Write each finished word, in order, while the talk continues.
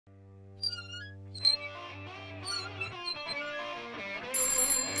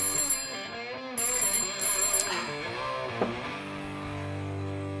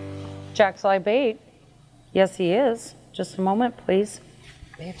Jack Sly Bait. Yes, he is. Just a moment, please.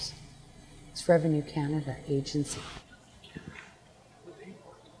 Babes, it's Revenue Canada agency.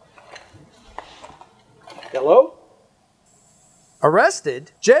 Hello?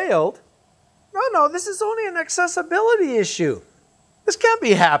 Arrested? Jailed? No, this is only an accessibility issue. This can't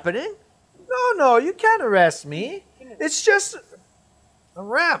be happening. No, you can't arrest me. It's just a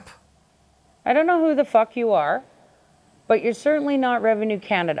ramp. I don't know who the fuck you are, but you're certainly not Revenue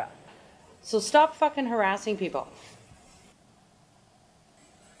Canada. So stop fucking harassing people.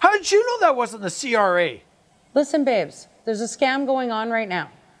 How did you know that wasn't the CRA? Listen, babes, there's a scam going on right now.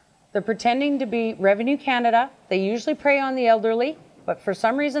 They're pretending to be Revenue Canada. They usually prey on the elderly, but for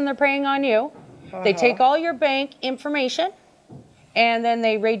some reason they're preying on you. They take all your bank information and then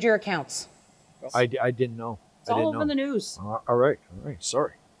they raid your accounts. I didn't know. It's all over the news. All right.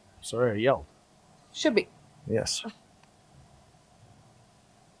 Sorry I yelled. Should be. Yes.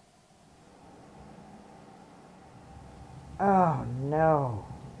 Oh, no.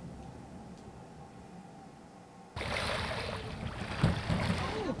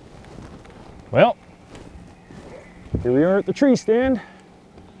 Well, here we are at the tree stand.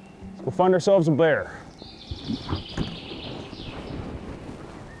 Let's go find ourselves a bear.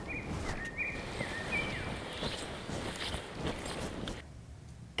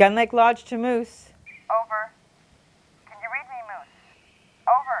 Gun Lake Lodge to Moose. Over. Can you read me, Moose?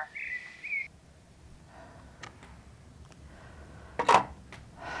 Over.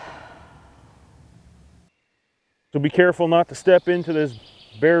 So be careful not to step into this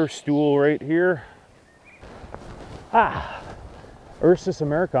bear stool right here. Ursus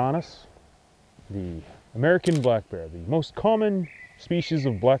americanus, the American black bear, the most common species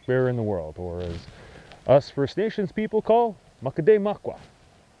of black bear in the world, or as us First Nations people call, Makaday Makwa.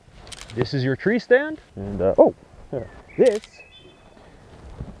 This is your tree stand, and this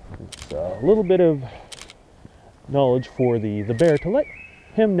is a little bit of knowledge for the bear to let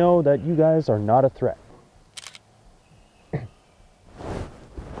him know that you guys are not a threat.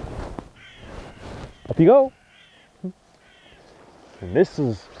 Up you go. And this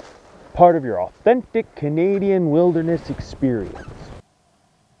is part of your authentic Canadian wilderness experience.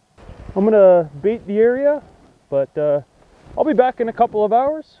 I'm gonna bait the area, but I'll be back in a couple of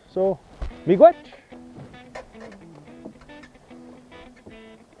hours, so miigwech.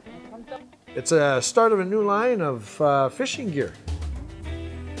 It's a start of a new line of fishing gear.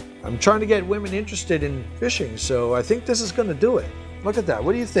 I'm trying to get women interested in fishing, so I think this is going to do it. Look at that.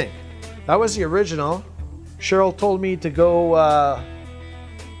 What do you think? That was the original. Cheryl told me to go a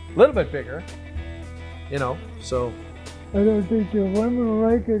little bit bigger, you know, so. I don't think the women will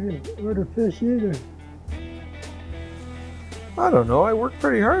like it or the fish either. I don't know. I worked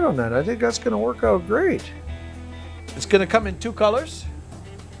pretty hard on that. I think that's going to work out great. It's going to come in 2 colors.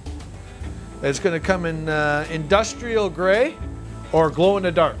 It's going to come in industrial gray or glow in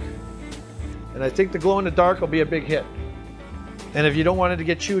the dark. And I think the glow in the dark will be a big hit. And if you don't want it to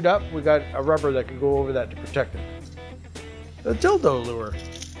get chewed up, we got a rubber that can go over that to protect it. A dildo lure.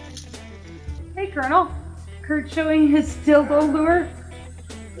 Hey, Colonel. Kurt showing his dildo lure.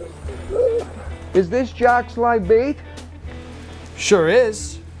 Is this Jack Sly Bait? Sure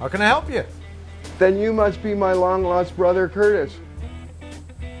is. How can I help you? Then you must be my long-lost brother, Curtis.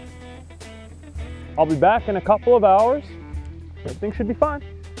 I'll be back in a couple of hours. Everything should be fine.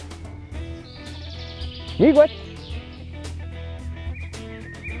 Miigwech.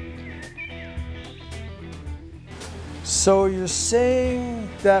 So you're saying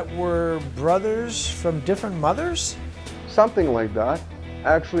that we're brothers from different mothers? Something like that.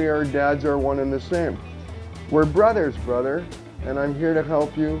 Actually, our dads are one and the same. We're brothers, brother, and I'm here to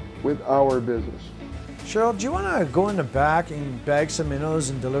help you with our business. Cheryl, do you want to go in the back and bag some minnows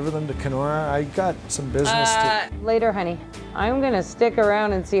and deliver them to Kenora? I got some business to... Later, honey. I'm gonna stick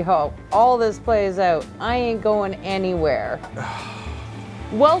around and see how all this plays out. I ain't going anywhere.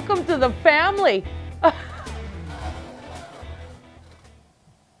 Welcome to the family.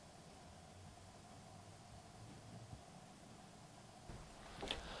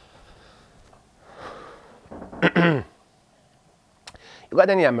 You got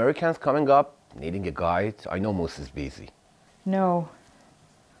any Americans coming up needing a guide? I know Moose is busy. No.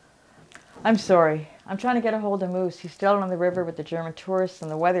 I'm sorry. I'm trying to get a hold of Moose. He's still on the river with the German tourists and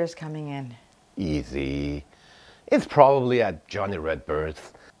the weather's coming in. Easy. It's probably at Johnny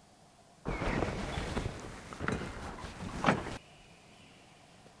Redbird's.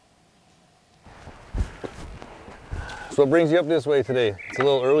 So what brings you up this way today? It's a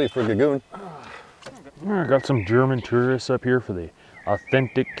little early for Gagoon. I got some German tourists up here for the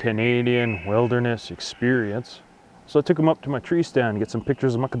authentic Canadian wilderness experience. So I took him up to my tree stand to get some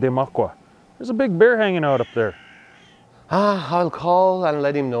pictures of Macadamaqua. There's a big bear hanging out up there. I'll call and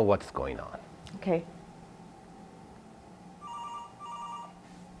let him know what's going on. Okay.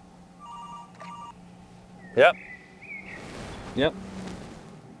 Yep. Yep.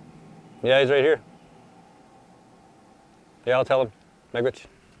 Yeah, he's right here. Yeah, I'll tell him. Megwitch.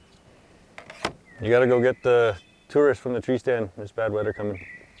 You gotta go get the tourists from the tree stand. There's bad weather coming.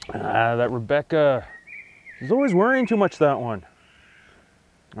 That Rebecca, she's always worrying too much, that one.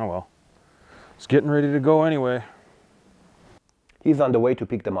 Oh well. It's getting ready to go anyway. He's on the way to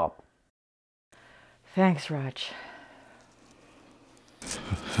pick them up. Thanks, Raj.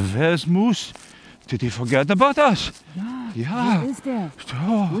 Where's Moose? Did he forget about us? Ja, wo ist er?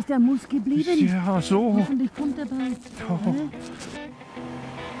 Wo ist der Moose geblieben? Ja, so. Hoffentlich kommt er bald. Hä?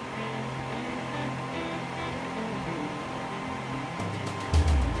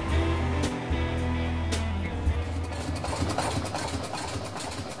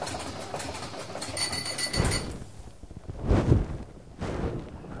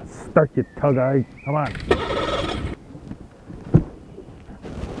 Start your tug eye. Come on.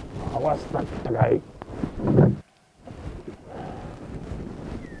 I want to start tug eye.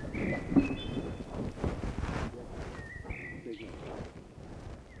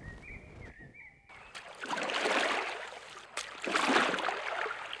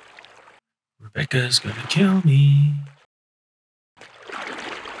 Rebecca's gonna kill me.